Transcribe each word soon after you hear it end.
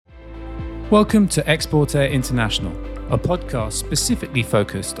Welcome to Exporter International, a podcast specifically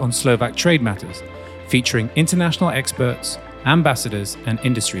focused on Slovak trade matters, featuring international experts, ambassadors, and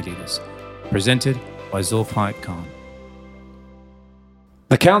industry leaders. Presented by Zulfhayat Khan.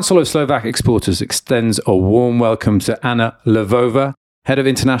 The Council of Slovak Exporters extends a warm welcome to Anna Lvova, Head of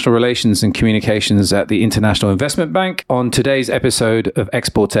International Relations and Communications at the International Investment Bank, on today's episode of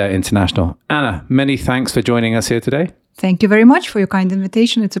Exporter International. Anna, many thanks for joining us here today. Thank you very much for your kind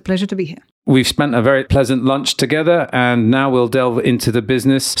invitation. It's a pleasure to be here. We've spent a very pleasant lunch together, and now we'll delve into the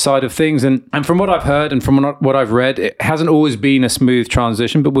business side of things. And from what I've heard and from what I've read, it hasn't always been a smooth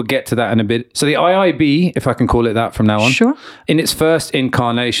transition, but we'll get to that in a bit. So the IIB, if I can call it that from now on, sure, in its first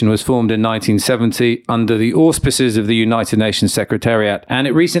incarnation was formed in 1970 under the auspices of the United Nations Secretariat. And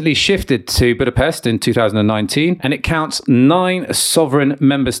it recently shifted to Budapest in 2019, and it counts 9 sovereign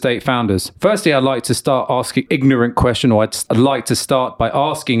member state founders. Firstly, I'd like to start asking an ignorant question, or I'd like to start by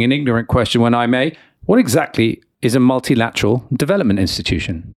asking an ignorant question, when I may. What exactly is a multilateral development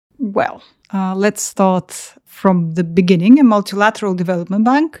institution? Well, let's start from the beginning. A multilateral development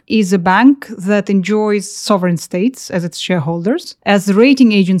bank is a bank that enjoys sovereign states as its shareholders. As the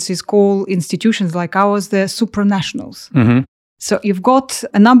rating agencies call institutions like ours, they're supranationals. Mm-hmm. So you've got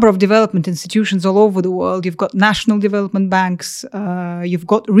a number of development institutions all over the world. You've got national development banks. You've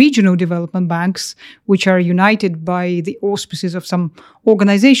got regional development banks, which are united by the auspices of some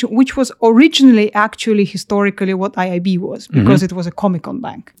organization, which was originally actually historically what IIB was, because it was a Comecon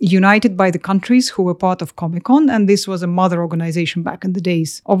bank, united by the countries who were part of Comecon. And this was a mother organization back in the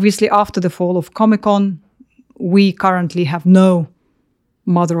days. Obviously, after the fall of Comecon, we currently have no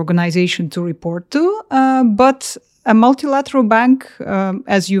mother organization to report to, but a multilateral bank,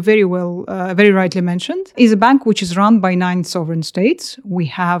 as you very rightly mentioned, is a bank which is run by 9 sovereign states. We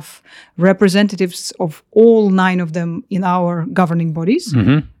have representatives of all 9 of them in our governing bodies.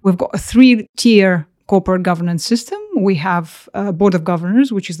 Mm-hmm. We've got a 3-tier corporate governance system. We have a board of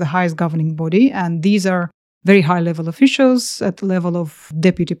governors, which is the highest governing body, and these are very high-level officials at the level of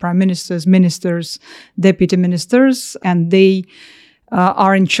deputy prime ministers, ministers, deputy ministers, and they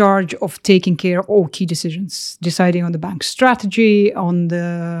are in charge of taking care of all key decisions, deciding on the bank's strategy, on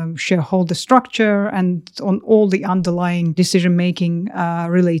the shareholder structure, and on all the underlying decision-making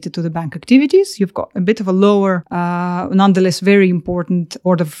related to the bank activities. You've got a bit of a lower, nonetheless very important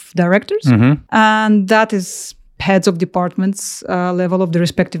board of directors, and that is heads of departments level of the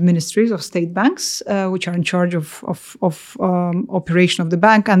respective ministries of state banks, which are in charge of operation of the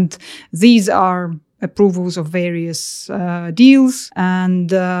bank, and these are approvals of various deals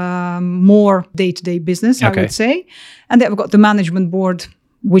and more day-to-day business, I would say. And they've got the management board,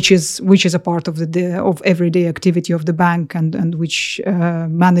 which is a part of of everyday activity of the bank and which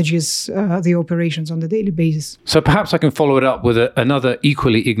manages the operations on the daily basis. So perhaps I can follow it up with another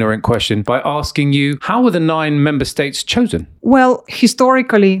equally ignorant question by asking you, how were the 9 member states chosen? Well,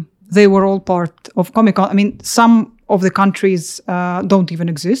 historically, they were all part of Comecon. I mean, some of the countries don't even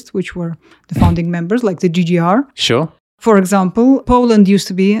exist, which were the founding members, like the GDR. Sure. For example, Poland used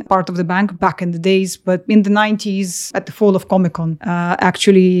to be part of the bank back in the days, but in the 90s, at the fall of Comecon,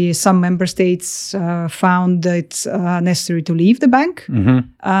 actually some member states found it necessary to leave the bank. Mm-hmm.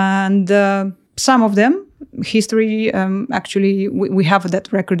 And some of them, history, actually, we have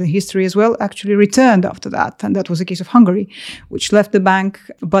that record in history as well, actually returned after that. And that was the case of Hungary, which left the bank,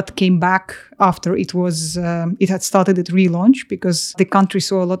 but came back after it had started its relaunch, because the country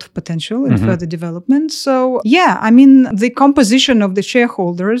saw a lot of potential in further development. So, yeah, I mean, the composition of the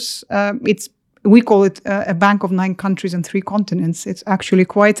shareholders, we call it a bank of 9 countries and 3 continents. It's actually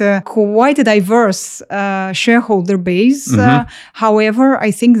quite a diverse shareholder base. However, I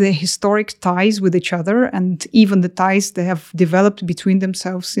think the historic ties with each other, and even the ties they have developed between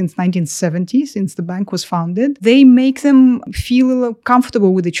themselves since 1970, since the bank was founded, they make them feel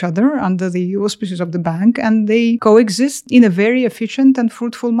comfortable with each other under the auspices of the bank, and they coexist in a very efficient and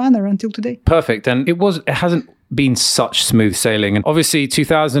fruitful manner until today. Perfect. And it hasn't been such smooth sailing. And obviously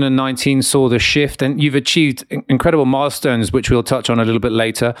 2019 saw the shift, and you've achieved incredible milestones, which we'll touch on a little bit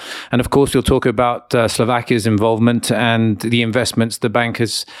later. And of course, we'll talk about Slovakia's involvement and the investments the bank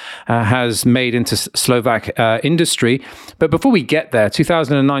has made into Slovak industry. But before we get there,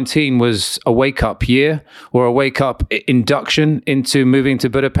 2019 was a wake-up year, or a wake-up induction into moving to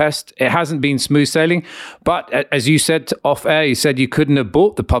Budapest. It hasn't been smooth sailing, but as you said off air, you said you couldn't have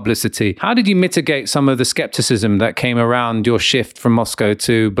bought the publicity. How did you mitigate some of the skepticism that came around your shift from Moscow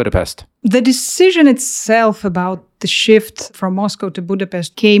to Budapest? The decision itself about the shift from Moscow to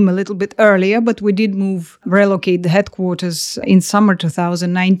Budapest came a little bit earlier, but we did relocate the headquarters in summer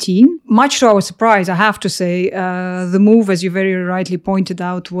 2019. Much to our surprise, I have to say, the move, as you very rightly pointed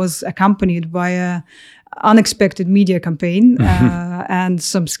out, was accompanied by a unexpected media campaign and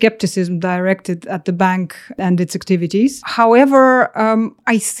some skepticism directed at the bank and its activities. However,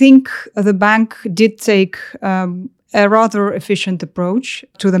 I think the bank did take a rather efficient approach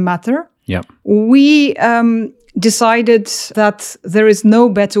to the matter. Yeah. We decided that there is no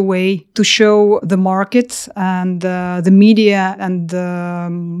better way to show the market and the media and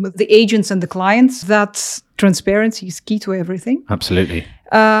the agents and the clients that transparency is key to everything. Absolutely.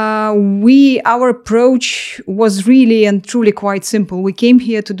 Our approach was really and truly quite simple. We came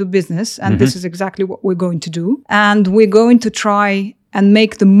here to do business, and this is exactly what we're going to do. And we're going to try and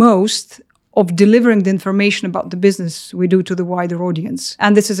make the most of delivering the information about the business we do to the wider audience.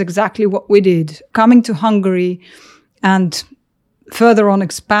 And this is exactly what we did. Coming to Hungary and further on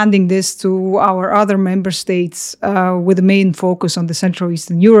expanding this to our other member states with the main focus on the Central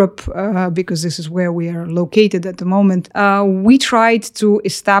Eastern Europe, because this is where we are located at the moment, we tried to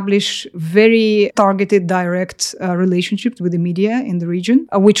establish very targeted, direct relationships with the media in the region.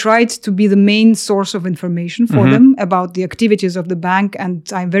 We tried to be the main source of information for them about the activities of the bank, and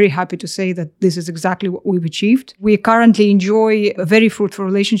I'm very happy to say that this is exactly what we've achieved. We currently enjoy very fruitful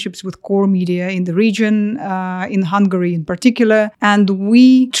relationships with core media in the region, in Hungary in particular. And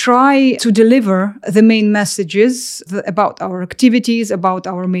we try to deliver the main messages about our activities, about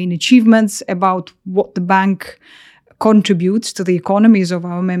our main achievements, about what the bank contributes to the economies of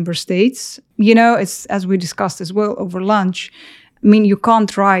our member states. You know, it's, as we discussed as well over lunch, I mean, you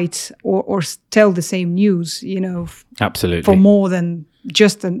can't write or tell the same news, you know, absolutely, for more than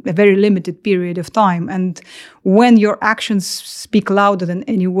just a very limited period of time. And when your actions speak louder than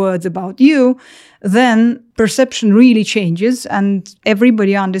any words about you, then perception really changes, and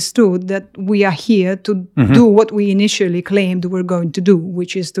everybody understood that we are here to do what we initially claimed we're going to do,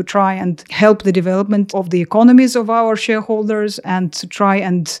 which is to try and help the development of the economies of our shareholders and to try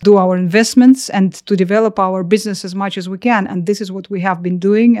and do our investments and to develop our business as much as we can. And this is what we have been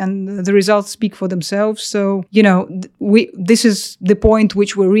doing, and the results speak for themselves. So, you know, this is the point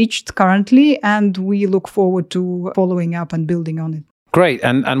which we reached currently, and we look forward to following up and building on it. Great.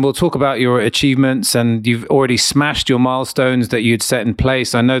 And we'll talk about your achievements, and you've already smashed your milestones that you'd set in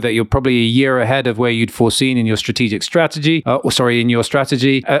place. I know that you're probably a year ahead of where you'd foreseen in your strategy,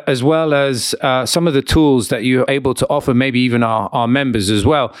 as well as some of the tools that you're able to offer, maybe even our members as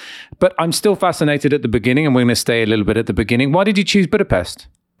well. But I'm still fascinated at the beginning, and we're going to stay a little bit at the beginning. Why did you choose Budapest?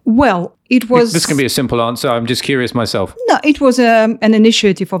 Well, it was... This can be a simple answer. I'm just curious myself. No, it was an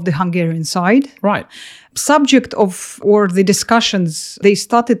initiative of the Hungarian side. Right. Subject of, or the discussions, they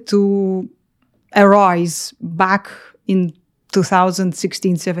started to arise back in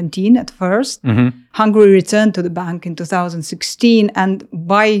 2016-17 at first. Hungary returned to the bank in 2016, and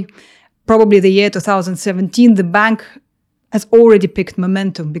by probably the year 2017, the bank has already picked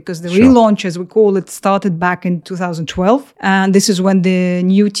momentum, because the relaunch, as we call it, started back in 2012. And this is when the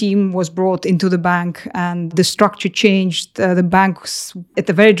new team was brought into the bank and the structure changed. The bank, at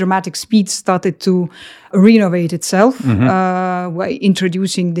a very dramatic speed, started to renovate itself by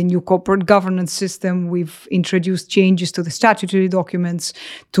introducing the new corporate governance system. We've introduced changes to the statutory documents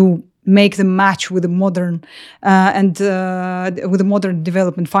to make them match with the modern with the modern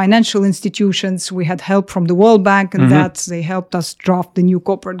development financial institutions. We had help from the World Bank, and that they helped us draft the new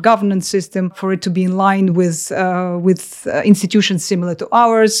corporate governance system for it to be in line with institutions similar to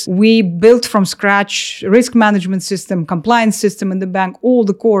ours. We built from scratch risk management system, compliance system in the bank. All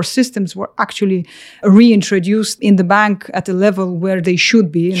the core systems were actually reintroduced in the bank at a level where they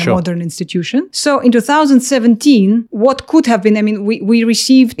should be in a modern institution. So in 2017, what could have been, I mean, we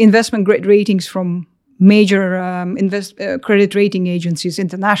received investment grade ratings from major credit rating agencies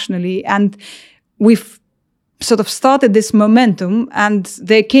internationally, and we've sort of started this momentum, and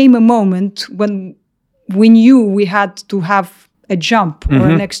there came a moment when we knew we had to have a jump or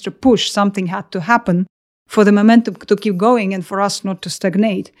an extra push. Something had to happen for the momentum to keep going and for us not to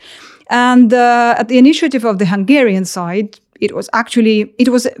stagnate. And at the initiative of the Hungarian side, it was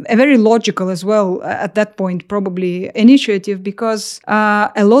a very logical as well at that point, probably, initiative, because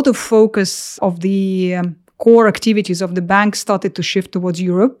a lot of focus of the core activities of the bank started to shift towards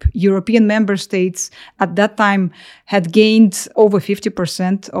Europe. European member states at that time had gained over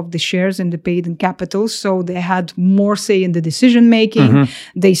 50% of the shares in the paid-in capital, so they had more say in the decision-making.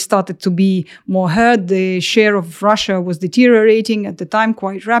 They started to be more heard. The share of Russia was deteriorating at the time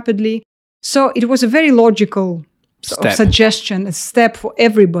quite rapidly. So it was a very logical suggestion, a step for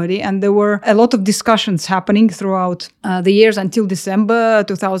everybody. And there were a lot of discussions happening throughout the years until December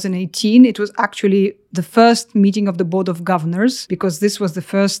 2018. It was actually the first meeting of the Board of Governors, because this was the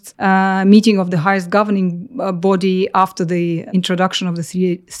first meeting of the highest governing body after the introduction of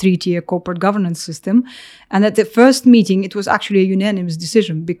the three-tier corporate governance system. And at the first meeting, it was actually a unanimous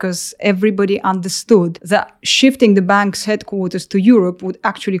decision, because everybody understood that shifting the bank's headquarters to Europe would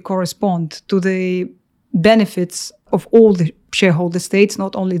actually correspond to the benefits of all the shareholder states,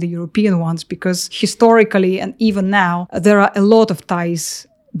 not only the European ones, because historically and even now, there are a lot of ties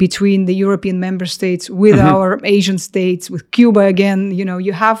between the European member states with our Asian states, with Cuba again.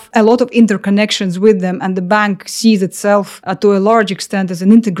 You have a lot of interconnections with them, and the bank sees itself to a large extent as an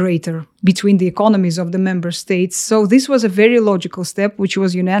integrator between the economies of the member states. So this was a very logical step, which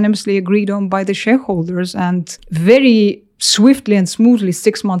was unanimously agreed on by the shareholders, and very swiftly and smoothly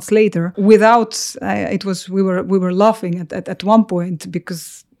 6 months later, without we were laughing at one point,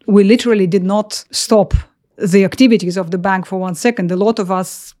 because we literally did not stop the activities of the bank for 1 second. A lot of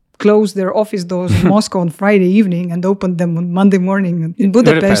us closed their office doors in Moscow on Friday evening and opened them on Monday morning in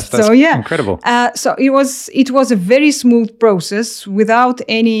Budapest. That's incredible. So it was a very smooth process without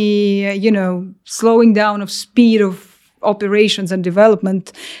any, slowing down of speed of operations and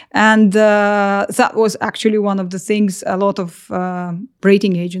development. And that was actually one of the things a lot of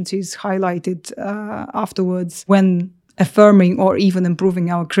rating agencies highlighted afterwards when affirming or even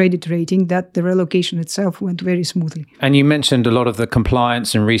improving our credit rating, that the relocation itself went very smoothly. And you mentioned a lot of the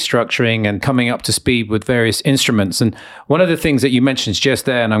compliance and restructuring and coming up to speed with various instruments. And one of the things that you mentioned just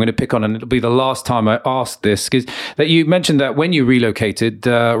there, and I'm going to pick on, and it'll be the last time I ask this, is that you mentioned that when you relocated,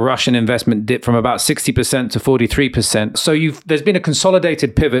 Russian investment dipped from about 60% to 43%. So there's been a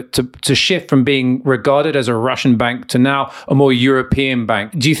consolidated pivot to shift from being regarded as a Russian bank to now a more European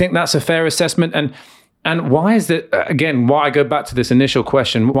bank. Do you think that's a fair assessment? And why is that, again, why I go back to this initial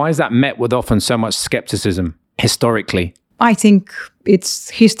question, why is that met with often so much skepticism historically? I think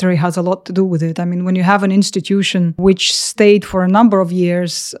history has a lot to do with it. I mean, when you have an institution which stayed for a number of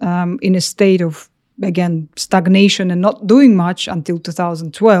years in a state of, again, stagnation and not doing much until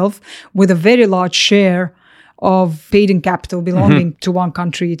 2012, with a very large share of paid-in capital belonging to one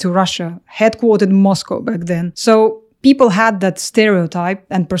country, to Russia, headquartered in Moscow back then. So people had that stereotype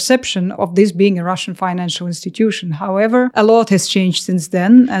and perception of this being a Russian financial institution. However, a lot has changed since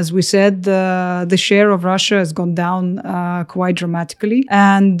then. As we said, the share of Russia has gone down quite dramatically.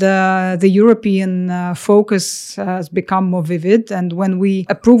 And the European focus has become more vivid. And when we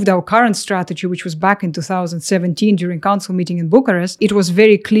approved our current strategy, which was back in 2017 during council meeting in Bucharest, it was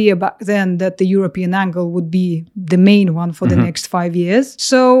very clear back then that the European angle would be the main one for the next 5 years.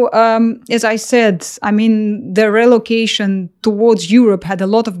 So, as I said, I mean, the relocation towards Europe had a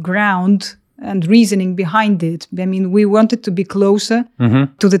lot of ground and reasoning behind it. I mean, we wanted to be closer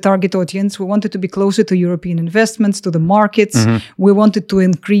to the target audience. We wanted to be closer to European investments, to the markets. We wanted to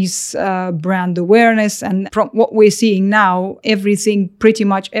increase brand awareness. And from what we're seeing now, pretty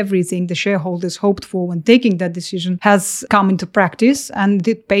much everything the shareholders hoped for when taking that decision has come into practice, and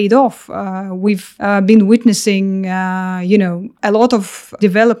it paid off. We've been witnessing, a lot of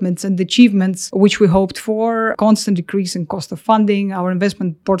developments and achievements which we hoped for. Constant decrease in cost of funding. Our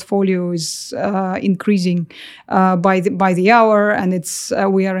investment portfolio is increasing by the hour, and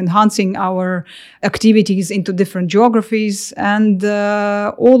we are enhancing our activities into different geographies, and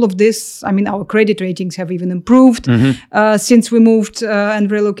all of this. I mean, our credit ratings have even improved since we moved and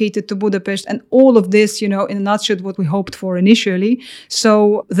relocated to Budapest, and all of this, in a nutshell, what we hoped for initially.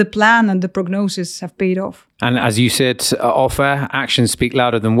 So the plan and the prognosis have paid off. And as you said, off-air, actions speak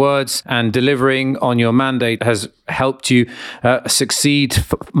louder than words, and delivering on your mandate has helped you succeed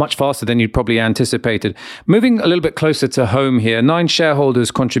much faster than you'd probably anticipated. Moving a little bit closer to home here, 9 shareholders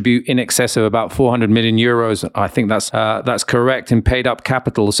contribute in excess of about 400 million euros. I think that's correct, in paid up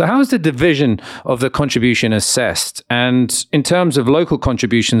capital. So how is the division of the contribution assessed? And in terms of local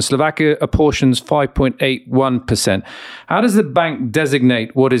contributions, Slovakia apportions 5.81%. How does the bank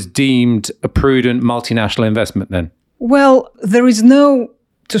designate what is deemed a prudent multinational investment then? Well, there is no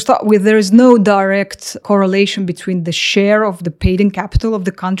direct correlation between the share of the paid-in capital of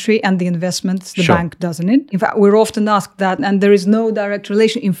the country and the investments the bank does in it. In fact, we're often asked that, and there is no direct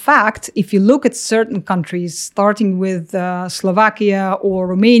relation. In fact, if you look at certain countries, starting with Slovakia or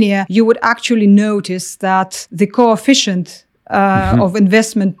Romania, you would actually notice that the coefficient of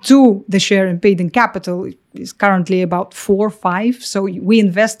investment to the share in paid-in capital is currently about 4 or 5. So we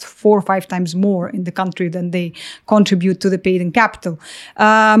invest 4 or 5 times more in the country than they contribute to the paid-in capital.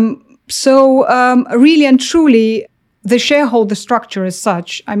 Really and truly, the shareholder structure as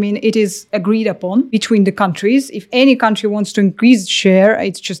such, I mean, it is agreed upon between the countries. If any country wants to increase share,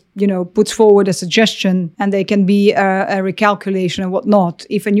 it's just, puts forward a suggestion and there can be a recalculation and whatnot.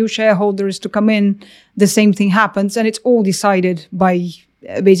 If a new shareholder is to come in, the same thing happens, and it's all decided by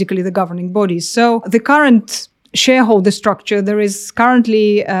basically the governing bodies. So the current shareholder structure, there is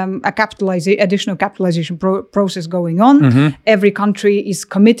currently additional capitalization process going on. Mm-hmm. Every country is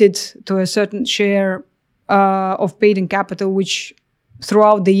committed to a certain share of paid-in capital, which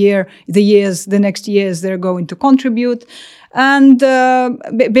throughout the next years, they're going to contribute. And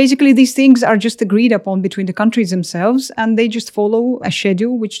basically, these things are just agreed upon between the countries themselves, and they just follow a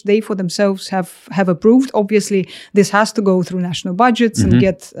schedule which they for themselves have approved. Obviously, this has to go through national budgets and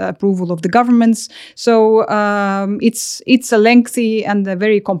get approval of the governments. So it's a lengthy and a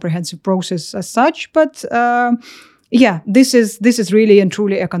very comprehensive process as such, but this is really and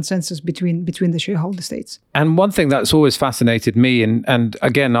truly a consensus between the shareholder states. And one thing that's always fascinated me, and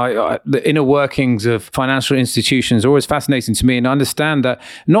again, the inner workings of financial institutions are always fascinating to me, and I understand that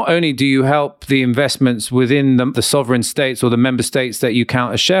not only do you help the investments within the sovereign states or the member states that you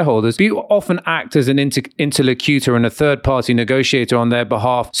count as shareholders, but you often act as an interlocutor and a third-party negotiator on their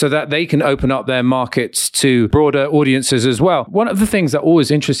behalf so that they can open up their markets to broader audiences as well. One of the things that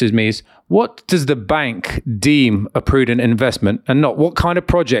always interests me is, what does the bank deem a prudent investment and not? What kind of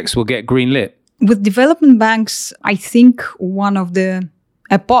projects will get greenlit? With development banks, I think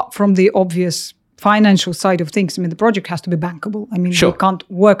apart from the obvious financial side of things, I mean, the project has to be bankable. I mean, sure. You can't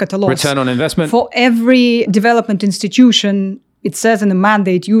work at a loss. Return on investment. For every development institution, it says in the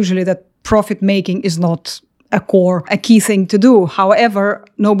mandate usually that profit making is not a key thing to do. However,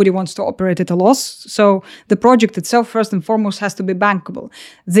 nobody wants to operate at a loss. So the project itself, first and foremost, has to be bankable.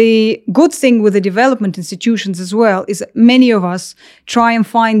 The good thing with the development institutions as well is that many of us try and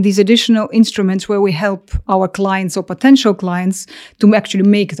find these additional instruments where we help our clients or potential clients to actually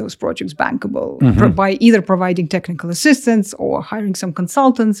make those projects bankable by either providing technical assistance or hiring some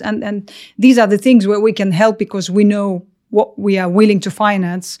consultants. And these are the things where we can help because we know what we are willing to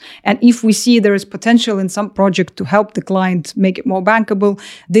finance. And if we see there is potential in some project to help the client make it more bankable,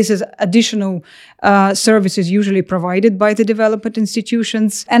 this is additional services usually provided by the development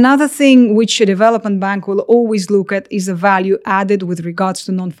institutions. Another thing which a development bank will always look at is the value added with regards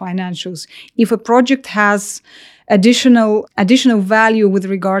to non-financials. If a project has additional value with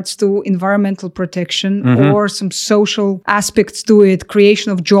regards to environmental protection or some social aspects to it,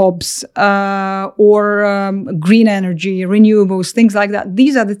 creation of jobs or green energy, renewables, things like that.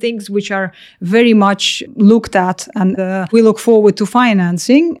 These are the things which are very much looked at and we look forward to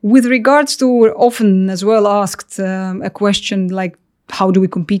financing. With regards to, we're often as well asked a question like, how do we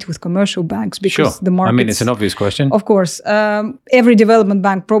compete with commercial banks? Because the market. I mean, it's an obvious question. Of course. Every development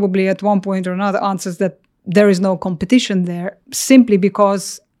bank probably at one point or another answers that there is no competition there, simply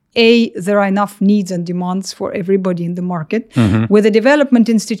because there are enough needs and demands for everybody in the market. With the development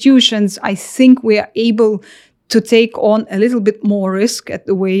institutions, I think we are able to take on a little bit more risk at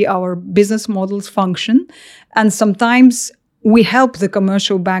the way our business models function. And sometimes we help the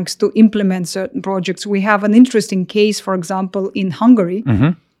commercial banks to implement certain projects. We have an interesting case, for example, in Hungary,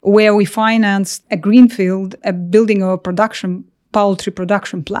 where we financed a greenfield, a building of a poultry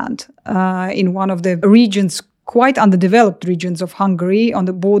production plant in one of the regions, quite underdeveloped regions of Hungary on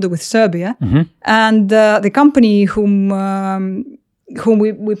the border with Serbia. And the company whom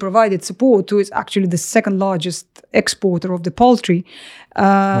we provided support to is actually the second largest exporter of the poultry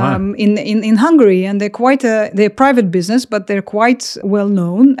in Hungary. And they're a private business, but they're quite well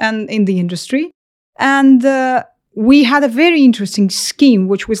known and in the industry. And we had a very interesting scheme,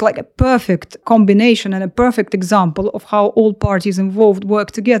 which was like a perfect combination and a perfect example of how all parties involved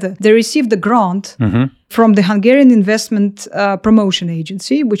work together. They received a grant from the Hungarian Investment Promotion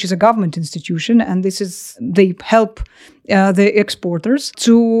Agency, which is a government institution, and they help the exporters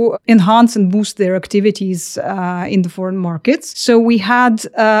to enhance and boost their activities in the foreign markets. So we had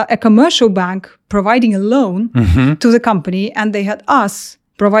a commercial bank providing a loan to the company, and they had us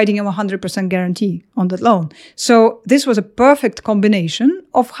providing him 100% guarantee on that loan. So this was a perfect combination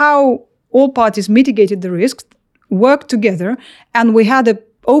of how all parties mitigated the risks, worked together, and we had an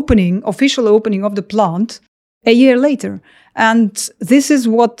official opening of the plant a year later. And this is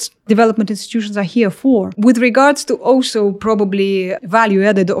what development institutions are here for. With regards to also probably value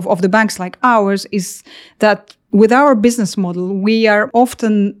added of the banks like ours is that with our business model, we are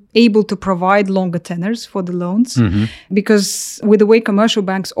often able to provide longer tenors for the loans because with the way commercial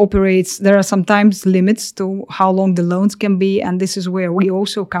banks operates, there are sometimes limits to how long the loans can be. And this is where we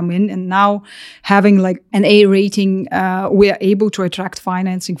also come in. And now having like an A rating, we are able to attract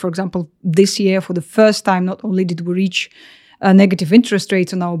financing. For example, this year, for the first time, not only did we reach negative interest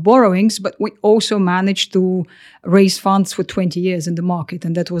rates on our borrowings, but we also managed to raise funds for 20 years in the market.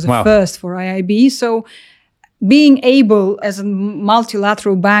 And that was a first for IIB. So being able as a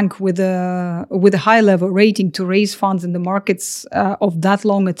multilateral bank with a high level rating to raise funds in the markets of that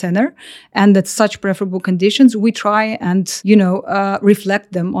longer tenor and at such preferable conditions, we try and,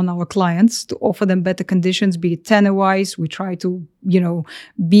 reflect them on our clients to offer them better conditions, be it tenor wise. We try to,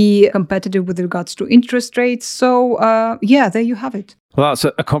 be competitive with regards to interest rates. So, there you have it. Well, that's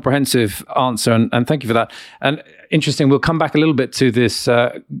a comprehensive answer, and thank you for that. And interesting, we'll come back a little bit to this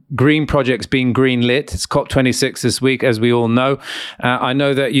green projects being green-lit. It's COP26 this week, as we all know. I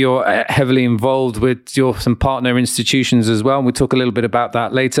know that you're heavily involved with some partner institutions as well, and we'll talk a little bit about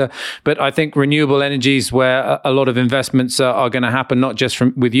that later. But I think renewable energies, where a lot of investments are going to happen, not just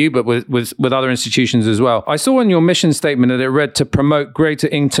with you, but with other institutions as well. I saw in your mission statement that it read to promote greater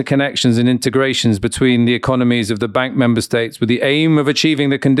interconnections and integrations between the economies of the bank member states with the aim of achieving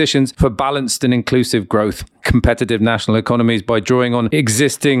the conditions for balanced and inclusive growth, competitive national economies by drawing on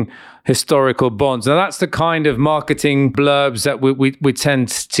existing historical bonds. Now, that's the kind of marketing blurbs that we tend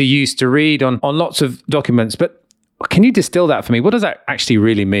to use to read on lots of documents. But can you distill that for me? What does that actually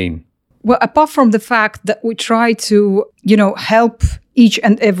really mean? Well, apart from the fact that we try to, help each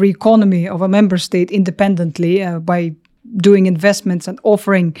and every economy of a member state independently by doing investments and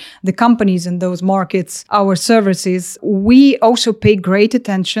offering the companies in those markets our services, we also pay great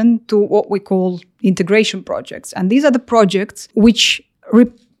attention to what we call integration projects. And these are the projects which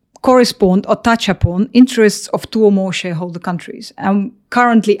correspond or touch upon interests of two or more shareholder countries. And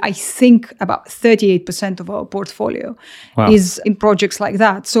currently, I think about 38% of our portfolio is in projects like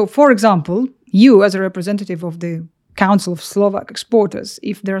that. So, for example, you as a representative of the Council of Slovak Exporters,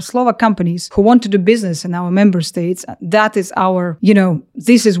 if there are Slovak companies who want to do business in our member states, that is our,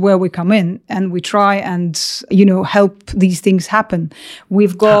 this is where we come in and we try and, help these things happen.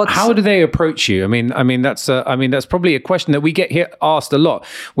 We've got... How do they approach you? I mean, that's probably a question that we get here asked a lot.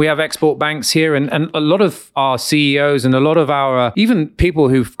 We have export banks here and a lot of our CEOs and a lot of our, even people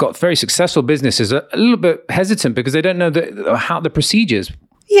who've got very successful businesses are a little bit hesitant because they don't know how the procedures.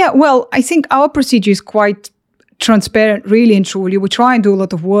 Yeah, well, I think our procedure is quite transparent, really and truly. We try and do a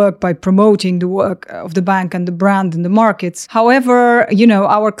lot of work by promoting the work of the bank and the brand in the markets. However,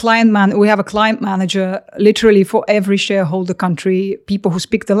 our we have a client manager literally for every shareholder country, people who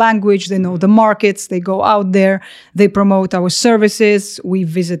speak the language, they know the markets, they go out there, they promote our services, we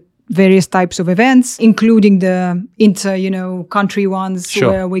visit various types of events, including the country ones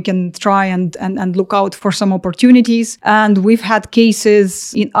where we can try and look out for some opportunities. And we've had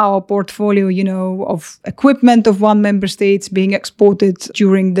cases in our portfolio, of equipment of one member state being exported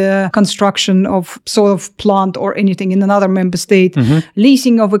during the construction of sort of plant or anything in another member state,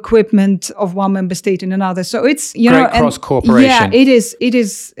 leasing of equipment of one member state in another. So it's, great cross-cooperation. Yeah, it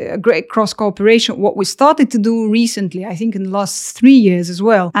is a great cross-cooperation. What we started to do recently, I think in the last 3 years as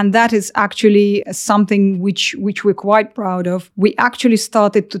well, and that is actually something which we're quite proud of. We actually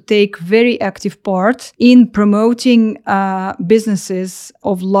started to take very active part in promoting businesses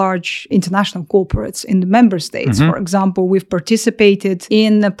of large international corporates in the member states. For example, we've participated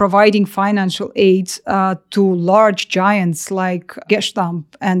in providing financial aid to large giants like Gestamp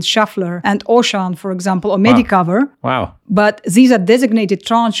and Schaeffler and Auchan, for example, or Medicover. Wow. But these are designated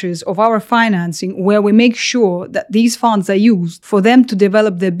tranches of our financing where we make sure that these funds are used for them to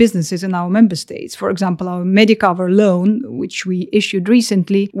develop their businesses in our member states. For example, our Medicover loan, which we issued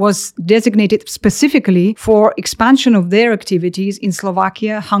recently, was designated specifically for expansion of their activities in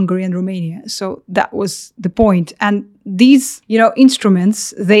Slovakia, Hungary, and Romania. So that was the point. And these,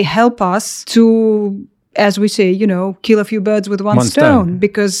 instruments, they help us to, as we say, kill a few birds with one stone,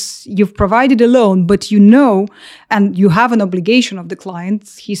 because you've provided a loan, but and you have an obligation of the client.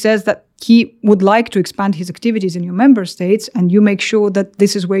 He says that he would like to expand his activities in your member states, and you make sure that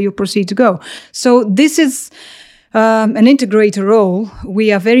this is where you proceed to go. So this is an integrator role.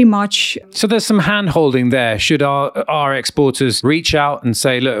 We are very much... So there's some hand-holding there. Should our exporters reach out and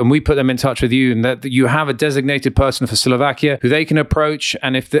say, look, and we put them in touch with you, and that you have a designated person for Slovakia who they can approach,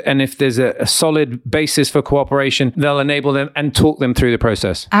 and if there's a solid basis for cooperation, they'll enable them and talk them through the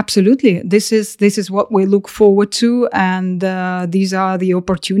process. Absolutely. This is what we look forward to, and these are the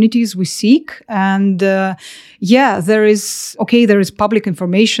opportunities we seek. And there is public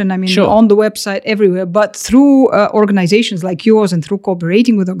information, sure, on the website everywhere, but through organizations like yours and through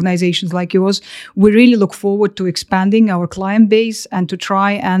cooperating with organizations like yours, we really look forward to expanding our client base and to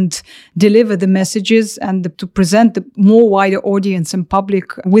try and deliver the messages and to present the more wider audience and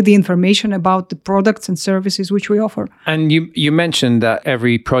public with the information about the products and services which we offer. And you mentioned that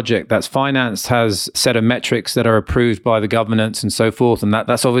every project that's financed has a set of metrics that are approved by the governance and so forth, and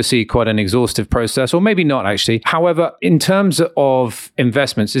that's obviously quite an exhaustive process, or maybe not actually. However, in terms of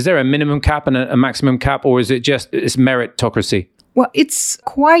investments, is there a minimum cap and a maximum cap, or is it just it's meritocracy? Well, it's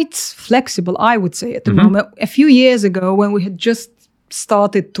quite flexible, I would say, at the moment. A few years ago, when we had just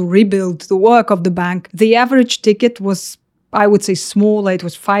started to rebuild the work of the bank, the average ticket was, I would say, small. It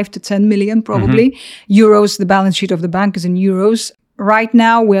was 5 to 10 million, probably. Euros, the balance sheet of the bank is in euros. Right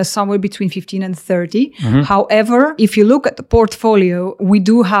now, we are somewhere between 15 and 30. However, if you look at the portfolio, we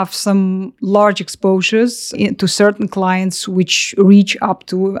do have some large exposures to certain clients which reach up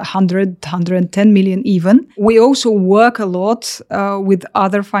to 100, 110 million even. We also work a lot with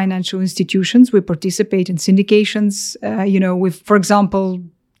other financial institutions. We participate in syndications. With, for example,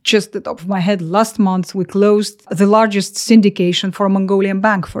 just the top of my head, last month, we closed the largest syndication for a Mongolian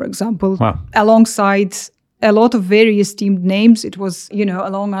bank, for example, alongside a lot of very esteemed names. It was,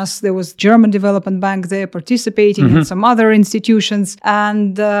 along us, there was German Development Bank there participating and some other institutions.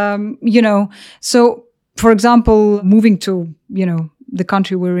 And, so, for example, moving to, the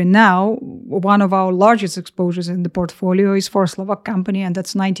country we're in now, one of our largest exposures in the portfolio is for a Slovak company, and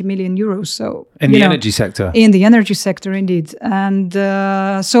that's 90 million euros. So in the energy sector? In the energy sector, indeed. And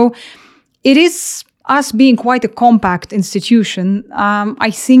so it is us being quite a compact institution.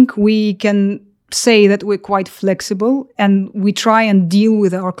 I think we can say that we're quite flexible and we try and deal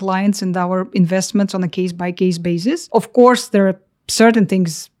with our clients and our investments on a case-by-case basis. Of course, there are certain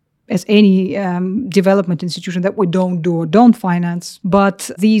things as any development institution that we don't do or don't finance,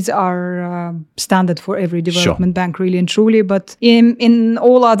 but these are standard for every development bank, really and truly. But in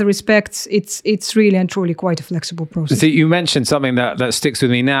all other respects, it's really and truly quite a flexible process. So you mentioned something that sticks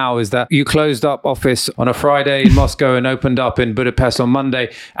with me now, is that you closed up office on a Friday in Moscow and opened up in Budapest on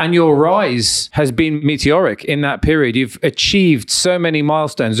Monday, and your rise has been meteoric in that period. You've achieved so many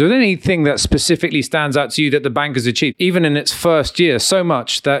milestones. Is there anything that specifically stands out to you that the bank has achieved, even in its first year, so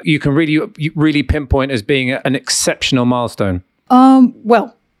much that you can really pinpoint as being an exceptional milestone?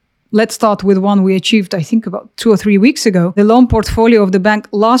 Well, let's start with one we achieved, I think, about 2 or 3 weeks ago. The loan portfolio of the bank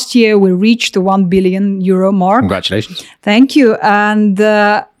last year, we reached the 1 billion euro mark. Congratulations. Thank you. And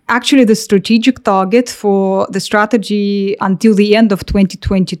actually, the strategic target for the strategy until the end of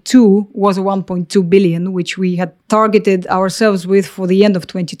 2022 was 1.2 billion, which we had targeted ourselves with for the end of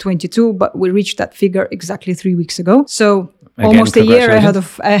 2022, but we reached that figure exactly 3 weeks ago. So almost a year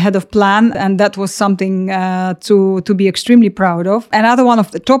ahead of plan, and that was something to be extremely proud of. Another one off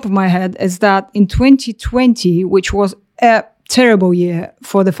the top of my head is that in 2020, which was a terrible year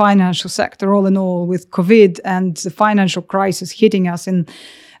for the financial sector all in all, with COVID and the financial crisis hitting us in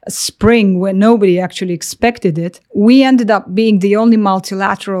spring where nobody actually expected it, we ended up being the only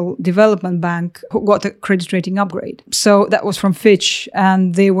multilateral development bank who got a credit rating upgrade. So that was from Fitch,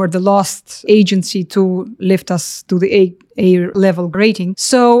 and they were the last agency to lift us to the A level rating.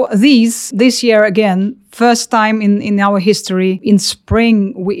 So this year again, first time in our history, in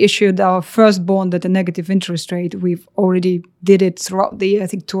spring, we issued our first bond at a negative interest rate. We've already did it throughout the year, I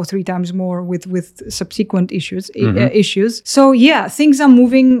think 2 or 3 times more with subsequent issues. So yeah, things are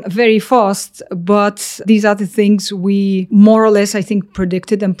moving very fast, but these are the things we more or less, I think,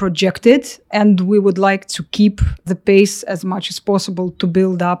 predicted and projected, and we would like to keep the pace as much as possible to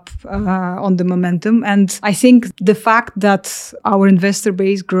build up on the momentum. And I think the fact that our investor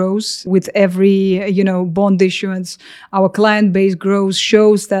base grows with every, bond issuance, our client base grows,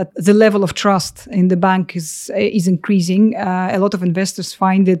 shows that the level of trust in the bank is increasing. A lot of investors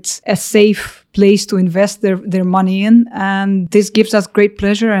find it a safe place to invest their money in. And this gives us great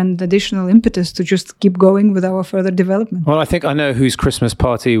pleasure and additional impetus to just keep going with our further development. Well, I think I know whose Christmas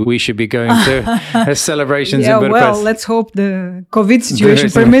party we should be going to as celebrations in Budapest. Well, let's hope the COVID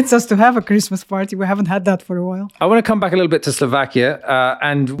situation permits us to have a Christmas party. We haven't had that for a while. I want to come back a little bit to Slovakia.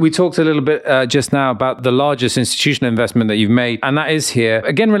 And we talked a little bit just now about the largest institutional investment that you've made. And that is here.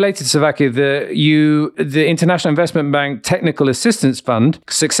 Again, related to Slovakia, the International Investment Bank Technical Assistance Fund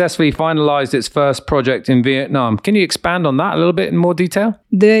successfully finalized its first project in Vietnam. Can you expand on that a little bit in more detail?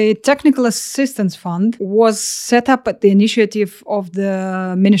 The Technical Assistance Fund was set up at the initiative of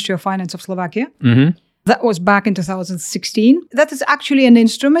the Ministry of Finance of Slovakia. Mm-hmm. That was back in 2016. That is actually an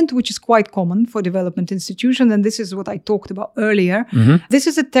instrument which is quite common for development institutions, and this is what I talked about earlier. Mm-hmm. This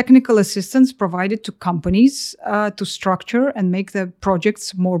is a technical assistance provided to companies to structure and make the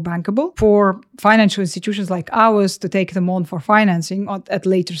projects more bankable for financial institutions like ours to take them on for financing at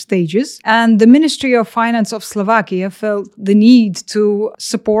later stages. And the Ministry of Finance of Slovakia felt the need to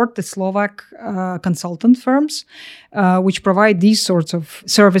support the Slovak consultant firms which provide these sorts of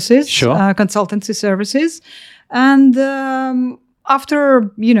services, consultancy services. And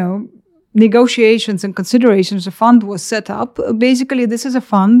after, negotiations and considerations, a fund was set up. Basically, this is a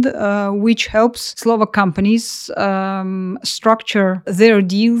fund which helps Slovak companies structure their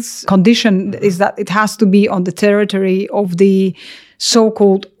deals. Condition is that it has to be on the territory of the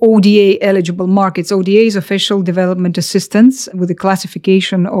so-called ODA eligible markets. ODA is official development assistance with the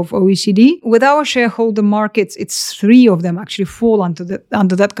classification of OECD. With our shareholder markets, it's 3 of them actually fall under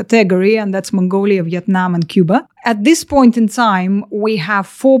that category, and that's Mongolia, Vietnam, and Cuba. At this point in time, we have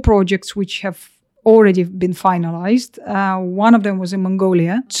 4 projects which have already been finalized. One of them was in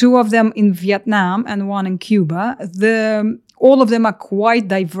Mongolia, 2 of them in Vietnam, and 1 in Cuba. All of them are quite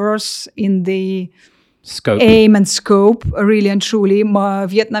diverse in the aim and scope, really and truly.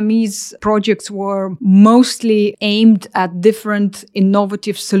 Vietnamese projects were mostly aimed at different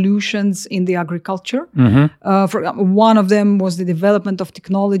innovative solutions in the agriculture. Mm-hmm. For example, one of them was the development of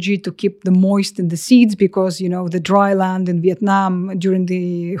technology to keep the moist in the seeds, because the dry land in Vietnam during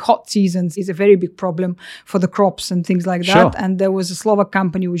the hot seasons is a very big problem for the crops and things like that. Sure. And there was a Slovak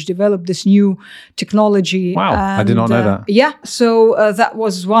company which developed this new technology. Wow, I did not know that. Yeah, so that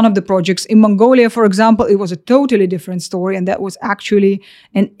was one of the projects. In Mongolia, for example, it was a totally different story, and that was actually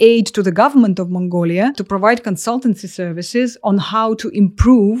an aid to the government of Mongolia to provide consultancy services on how to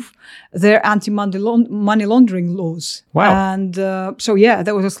improve their anti-money laundering laws. Wow. And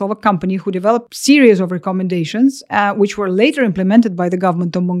there was a Slovak company who developed a series of recommendations, which were later implemented by the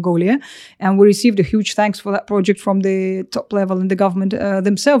government of Mongolia. And we received a huge thanks for that project from the top level in the government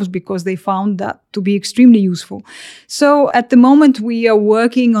themselves, because they found that to be extremely useful. So at the moment, we are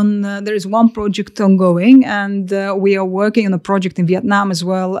working on, there is one project ongoing, and we are working on a project in Vietnam as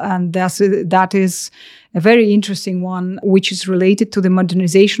well. And that is a very interesting one, which is related to the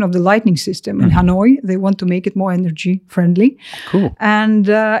modernization of the lighting system in Hanoi. They want to make it more energy friendly. Cool. And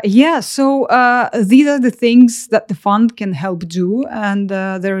so these are the things that the fund can help do. And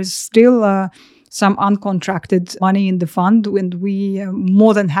there is still some uncontracted money in the fund, and we are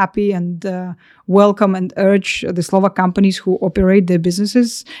more than happy and welcome and urge the Slovak companies who operate their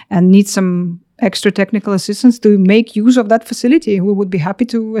businesses and need some extra technical assistance to make use of that facility. We would be happy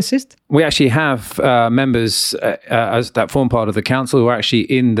to assist. We actually have members as that form part of the council who are actually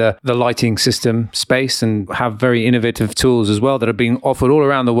in the lighting system space and have very innovative tools as well that are being offered all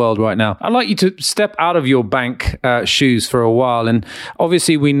around the world right now. I'd like you to step out of your bank shoes for a while. And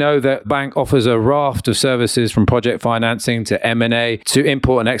obviously we know that bank offers a raft of services, from project financing to M&A to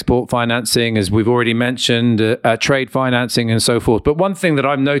import and export financing, as we've already mentioned, trade financing and so forth. But one thing that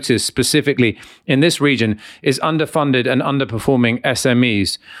I've noticed specifically in this region is underfunded and underperforming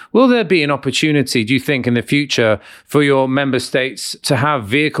SMEs. Will there be an opportunity, do you think, in the future for your member states to have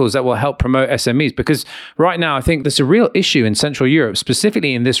vehicles that will help promote SMEs? Because right now, I think there's a real issue in Central Europe,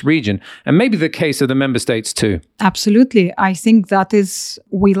 specifically in this region, and maybe the case of the member states too. Absolutely. I think that is,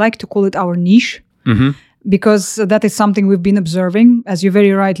 we like to call it our niche. Mm-hmm. Because that is something we've been observing, as you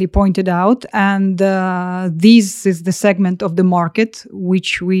very rightly pointed out. And this is the segment of the market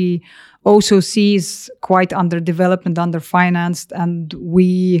which we also see is quite underdeveloped and underfinanced. And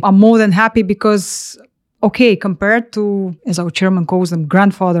we are more than happy because, compared to, as our chairman calls them,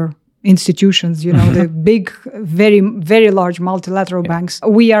 grandfather institutions, the big, very, very large multilateral banks,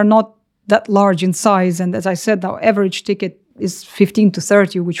 we are not that large in size. And as I said, our average ticket is 15 to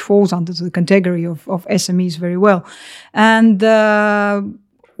 30, which falls under the category of SMEs very well. And I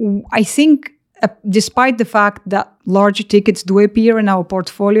think despite the fact that larger tickets do appear in our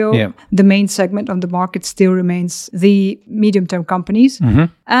portfolio, the main segment of the market still remains the medium-term companies.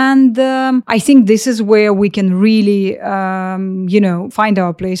 And I think this is where we can really, find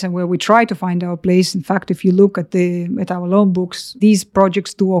our place and where we try to find our place. In fact, if you look at our loan books, these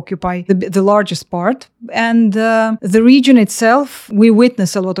projects do occupy the largest part. And the region itself, we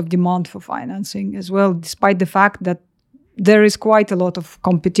witness a lot of demand for financing as well, despite the fact that there is quite a lot of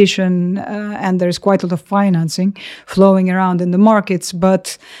competition and there is quite a lot of financing flowing around in the markets.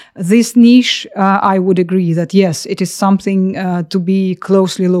 But this niche, I would agree that, yes, it is something to be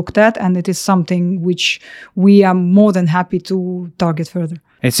closely looked at, and it is something which we are more than happy to target further.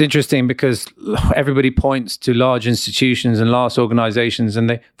 It's interesting because everybody points to large institutions and large organizations and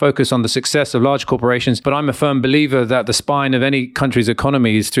they focus on the success of large corporations. But I'm a firm believer that the spine of any country's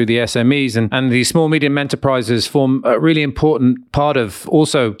economy is through the SMEs, and the small, medium enterprises form a really important part of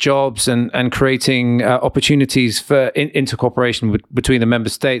also jobs and creating opportunities for intercooperation between the member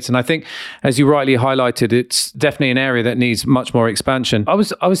states. And I think, as you rightly highlighted, it's definitely an area that needs much more expansion. I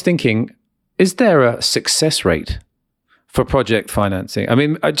was thinking, is there a success rate for project financing? I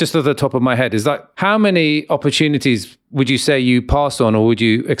mean, just at the top of my head, is that how many opportunities would you say you pass on or would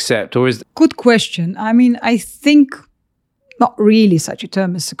you accept? Or is Good question. I mean, I think not really such a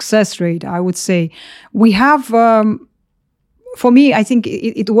term as success rate. I would say we have, for me, I think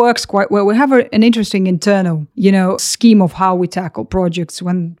it works quite well. We have an interesting internal, scheme of how we tackle projects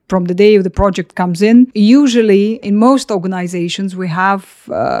from the day the project comes in. Usually, in most organizations, we have,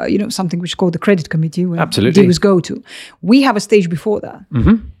 something which is called the credit committee, where deals go to. We have a stage before that.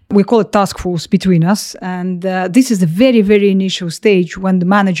 We call it task force between us. And this is the very, very initial stage when the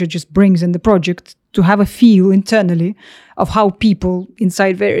manager just brings in the project to have a feel internally of how people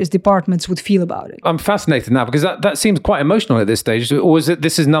inside various departments would feel about it. I'm fascinated now because that seems quite emotional at this stage. Or is it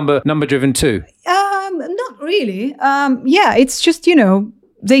this is number driven too? Not really. It's just,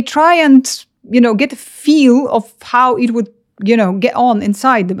 they try and, get a feel of how it would, get on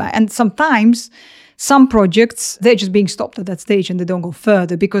inside the bank. And sometimes some projects, they're just being stopped at that stage and they don't go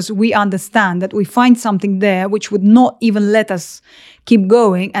further because we understand that we find something there which would not even let us keep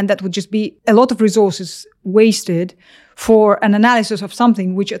going, and that would just be a lot of resources wasted for an analysis of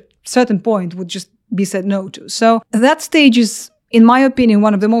something which at a certain point would just be said no to. So that stage is, in my opinion,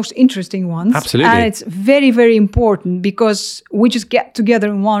 one of the most interesting ones. Absolutely. And it's very, very important because we just get together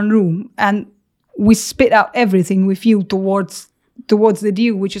in one room and we spit out everything we feel towards the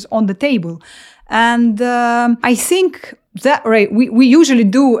deal which is on the table. And I think that we usually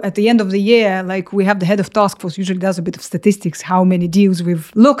do at the end of the year, like we have the head of task force usually does a bit of statistics, how many deals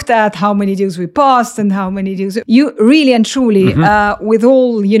we've looked at, how many deals we passed, and how many deals. You really and truly, with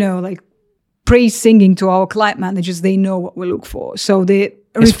all, praise singing to our client managers, they know what we look for. So the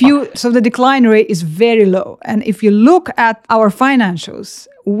decline rate is very low. And if you look at our financials,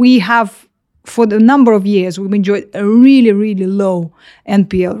 we have, for the number of years, we've enjoyed a really, really low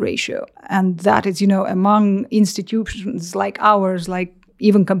NPL ratio. And that is, among institutions like ours, like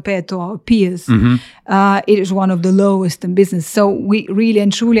even compared to our peers, it is one of the lowest in business. So we really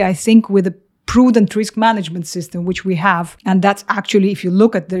and truly, I think, with a prudent risk management system, which we have, and that's actually, if you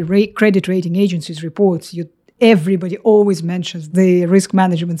look at the credit rating agencies' reports, everybody always mentions the risk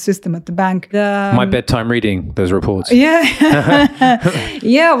management system at the bank. My bedtime reading, those reports. Yeah.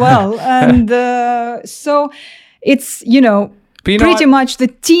 And so it's, pretty much the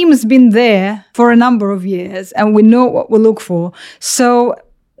team has been there for a number of years and we know what we look for. So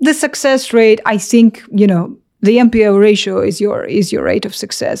the success rate, I think, the NPL ratio is your rate of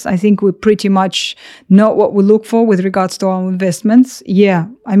success. I think we pretty much know what we look for with regards to our investments. Yeah,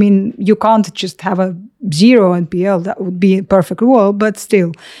 I mean, you can't just have a zero NPL. That would be a perfect world. But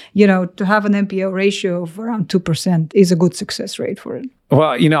still, to have an NPL ratio of around 2% is a good success rate for it. Well,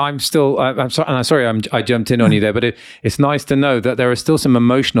 I'm sorry, I jumped in on you there, but it's nice to know that there are still some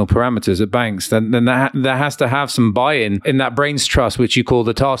emotional parameters at banks. Then there has to have some buy-in in that brains trust, which you call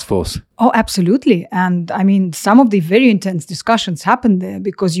the task force. Oh, absolutely. And I mean, some of the very intense discussions happen there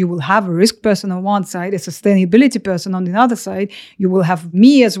because you will have a risk person on one side, a sustainability person on the other side. You will have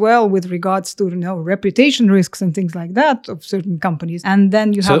me as well with regards to, reputation risks and things like that of certain companies. And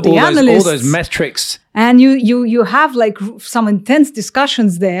then you have the analysts. All those metrics. And you have like some intense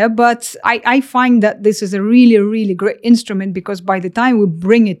discussions there, but I find that this is a really, really great instrument because by the time we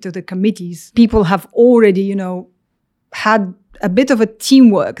bring it to the committees, people have already, had a bit of a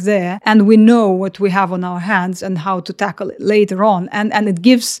teamwork there, and we know what we have on our hands and how to tackle it later on. And it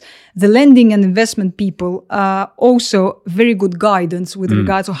gives the lending and investment people also very good guidance with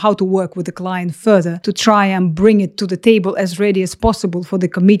regards to how to work with the client further to try and bring it to the table as ready as possible for the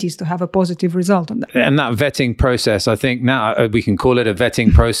committees to have a positive result on that. And that vetting process, I think now we can call it a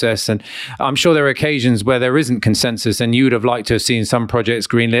vetting process. And I'm sure there are occasions where there isn't consensus and you would have liked to have seen some projects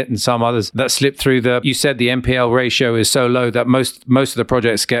greenlit and some others that slip through you said the NPL ratio is so low that most of the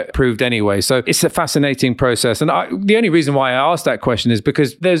projects get approved anyway. So it's a fascinating process. And the only reason why I asked that question is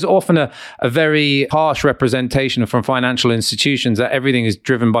because there's often a very harsh representation from financial institutions that everything is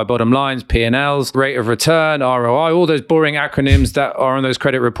driven by bottom lines, P&Ls, rate of return, ROI, all those boring acronyms that are on those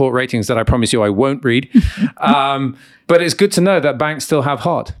credit report ratings that I promise you I won't read. But it's good to know that banks still have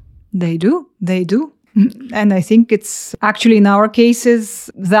heart. They do. And I think it's actually in our cases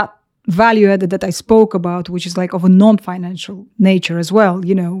that value added that I spoke about, which is like of a non-financial nature as well.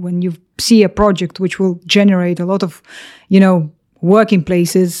 You know, when you see a project which will generate a lot of, working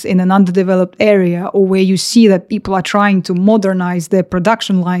places in an underdeveloped area, or where you see that people are trying to modernize their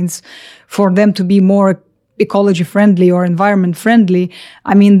production lines for them to be more ecology friendly or environment friendly.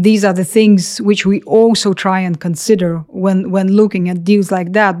 I mean, these are the things which we also try and consider when looking at deals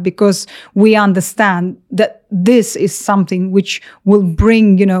like that, because we understand that this is something which will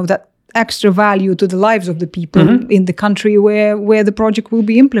bring, that extra value to the lives of the people in the country where the project will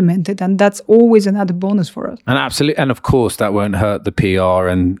be implemented. And that's always another bonus for us. And absolutely. And of course, that won't hurt the PR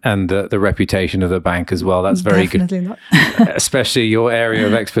and the reputation of the bank as well. That's very Definitely good. Not. Especially your area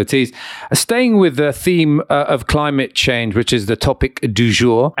of expertise. Staying with the theme of climate change, which is the topic du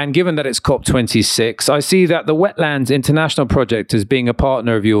jour, and given that it's COP26, I see that the Wetlands International Project is being a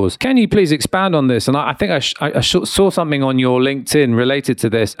partner of yours. Can you please expand on this? And I think I saw something on your LinkedIn related to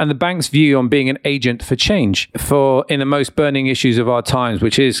this, and the bank's view on being an agent for change in the most burning issues of our times,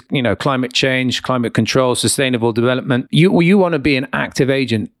 which is, climate change, climate control, sustainable development. You want to be an active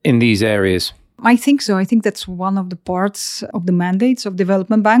agent in these areas. I think so. I think that's one of the parts of the mandates of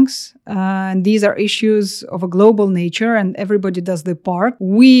development banks. And these are issues of a global nature, and everybody does their part.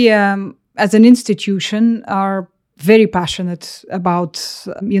 We, as an institution, are very passionate about,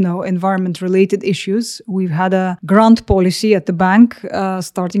 environment-related issues. We've had a grant policy at the bank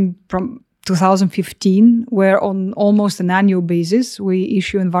starting from 2015, where on almost an annual basis, we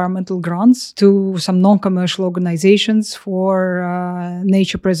issue environmental grants to some non-commercial organizations for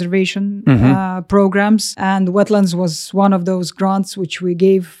nature preservation programs. And wetlands was one of those grants which we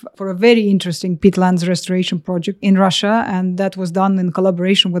gave for a very interesting peatlands restoration project in Russia. And that was done in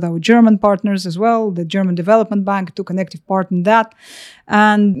collaboration with our German partners as well. The German Development Bank took an active part in that.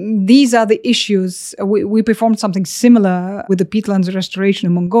 And these are the issues. We performed something similar with the peatlands restoration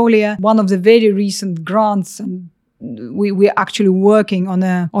in Mongolia. One of the very recent grants, and we're actually working on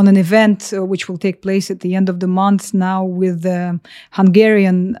an event which will take place at the end of the month now with the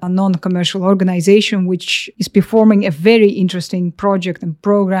Hungarian non-commercial organization, which is performing a very interesting project and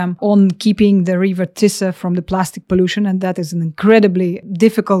program on keeping the river Tisa from the plastic pollution. And that is an incredibly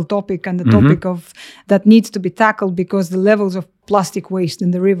difficult topic, and the topic that needs to be tackled, because the levels of plastic waste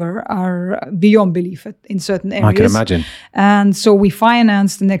in the river are beyond belief in certain areas. I can imagine. And so we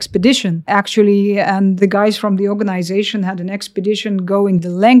financed an expedition, actually, and the guys from the organization had an expedition going the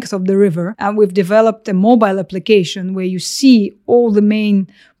length of the river. And we've developed a mobile application where you see all the main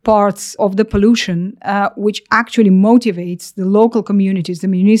parts of the pollution, which actually motivates the local communities, the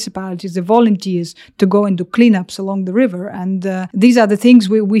municipalities, the volunteers to go and do cleanups along the river. And these are the things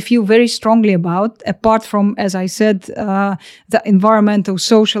we feel very strongly about, apart from, as I said, the environmental,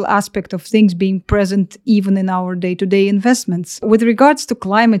 social aspect of things being present even in our day-to-day investments. With regards to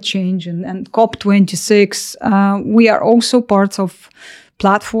climate change and COP26, we are also parts of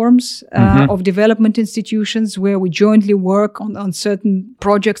platforms of development institutions where we jointly work on certain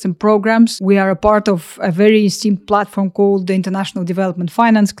projects and programs. We are a part of a very esteemed platform called the International Development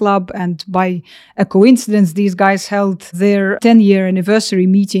Finance Club. And by a coincidence, these guys held their 10-year anniversary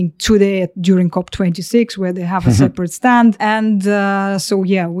meeting today during COP26, where they have a separate stand. And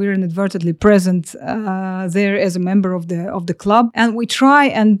we're inadvertently present there as a member of the club. And we try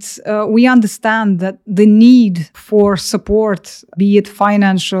and we understand that the need for support, be it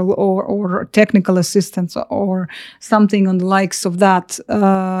financial or technical assistance or something on the likes of that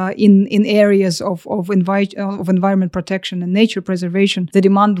in areas of environment protection and nature preservation, the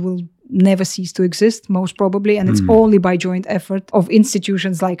demand will never cease to exist, most probably. And it's only by joint effort of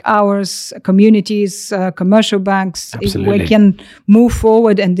institutions like ours, communities, commercial banks, we can move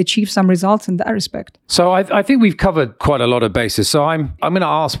forward and achieve some results in that respect. So I think we've covered quite a lot of bases. So I'm going to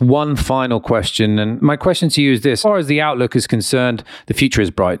ask one final question. And my question to you is this. As far as the outlook is concerned, the future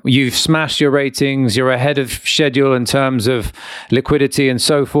is bright. You've smashed your ratings. You're ahead of schedule in terms of liquidity and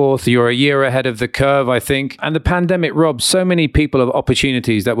so forth. You're a year ahead of the curve, I think. And the pandemic robbed so many people of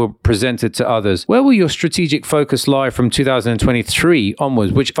opportunities that were presented to others. Where will your strategic focus lie from 2023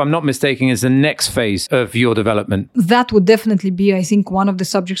 onwards, which, if I'm not mistaken, is the next phase of your development? That would definitely be, I think, one of the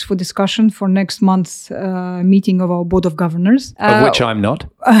subjects for discussion for next month's meeting of our Board of Governors. Of which I'm not.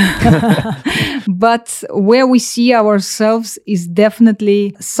 But where we see ourselves is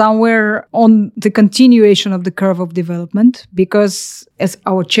definitely somewhere on the continuation of the curve of development, because, as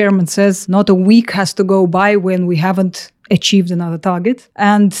our chairman says, not a week has to go by when we haven't achieved another target.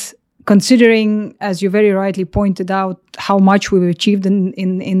 And considering, as you very rightly pointed out, how much we've achieved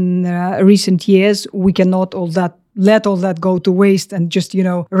in recent years, we cannot let all that go to waste and just,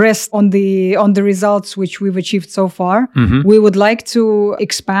 rest on the results which we've achieved so far. We would like to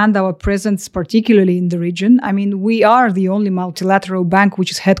expand our presence, particularly in the region. I mean, we are the only multilateral bank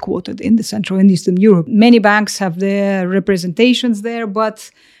which is headquartered in the Central and Eastern Europe. Many banks have their representations there,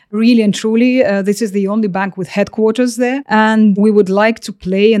 but really and truly, this is the only bank with headquarters there. And we would like to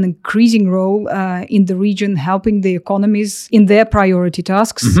play an increasing role in the region, helping the economies in their priority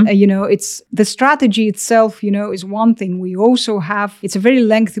tasks. It's the strategy itself, is one thing. We also have, it's a very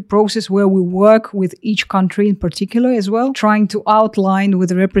lengthy process where we work with each country in particular as well, trying to outline with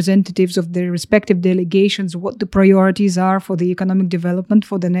the representatives of their respective delegations what the priorities are for the economic development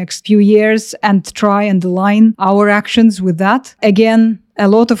for the next few years, and try and align our actions with that. Again, a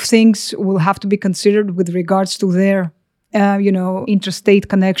lot of things will have to be considered with regards to their, interstate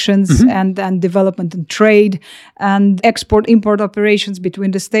connections and development and trade and export-import operations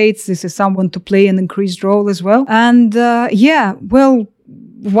between the states. This is someone to play an increased role as well. And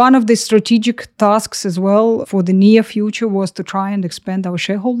one of the strategic tasks as well for the near future was to try and expand our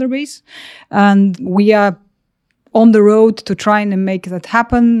shareholder base. And we are on the road to try and make that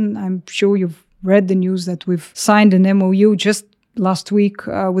happen. I'm sure you've read the news that we've signed an MOU just last week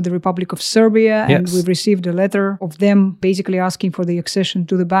with the Republic of Serbia, and we've received a letter of them basically asking for the accession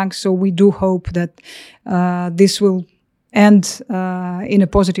to the bank. So we do hope that this will end in a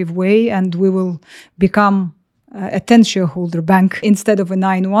positive way, and we will become a 10 shareholder bank instead of a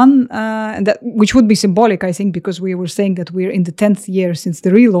 9-1, and that, which would be symbolic, I think, because we were saying that we're in the 10th year since the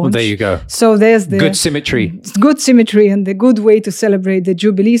relaunch. Well, there you go. So there's the good symmetry and the good way to celebrate the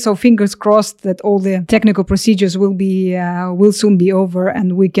Jubilee. So fingers crossed that all the technical procedures will soon be over,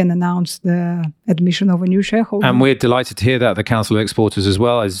 and we can announce the admission of a new shareholder. And we're delighted to hear that, the Council of Exporters, as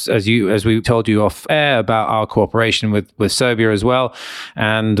well, as we told you off air about our cooperation with Serbia as well.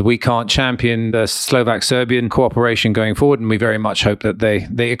 And we can't champion the Slovak-Serbian cooperation going forward, and we very much hope that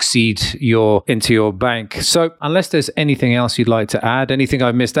they accede into your bank. So unless there's anything else you'd like to add, anything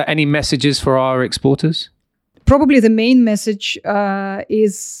I've missed, any messages for our exporters? Probably the main message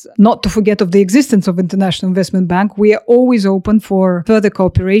is not to forget of the existence of International Investment Bank. We are always open for further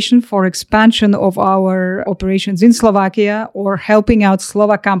cooperation, for expansion of our operations in Slovakia, or helping out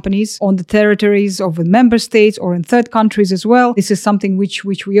Slovak companies on the territories of the member states or in third countries as well. This is something which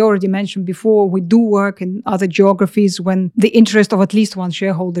we already mentioned before. We do work in other geographies when the interest of at least one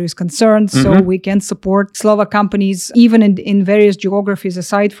shareholder is concerned. So we can support Slovak companies even in various geographies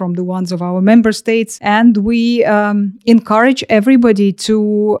aside from the ones of our member states. And we encourage everybody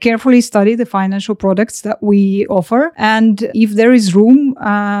to carefully study the financial products that we offer. And if there is room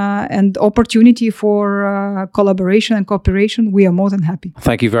and opportunity for collaboration and cooperation, we are more than happy.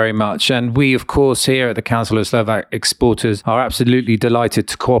 Thank you very much. And we, of course, here at the Council of Slovak Exporters are absolutely delighted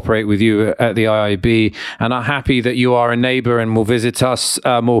to cooperate with you at the IIB, and are happy that you are a neighbour and will visit us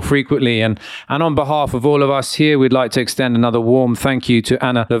more frequently. And on behalf of all of us here, we'd like to extend another warm thank you to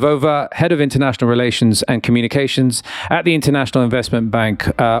Anna Lvova, Head of International Relations and Communications at the International Investment Bank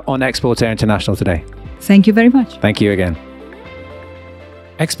on Export Air International today. Thank you very much. Thank you again.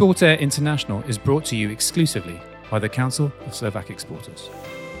 Export Air International is brought to you exclusively by the Council of Slovak Exporters.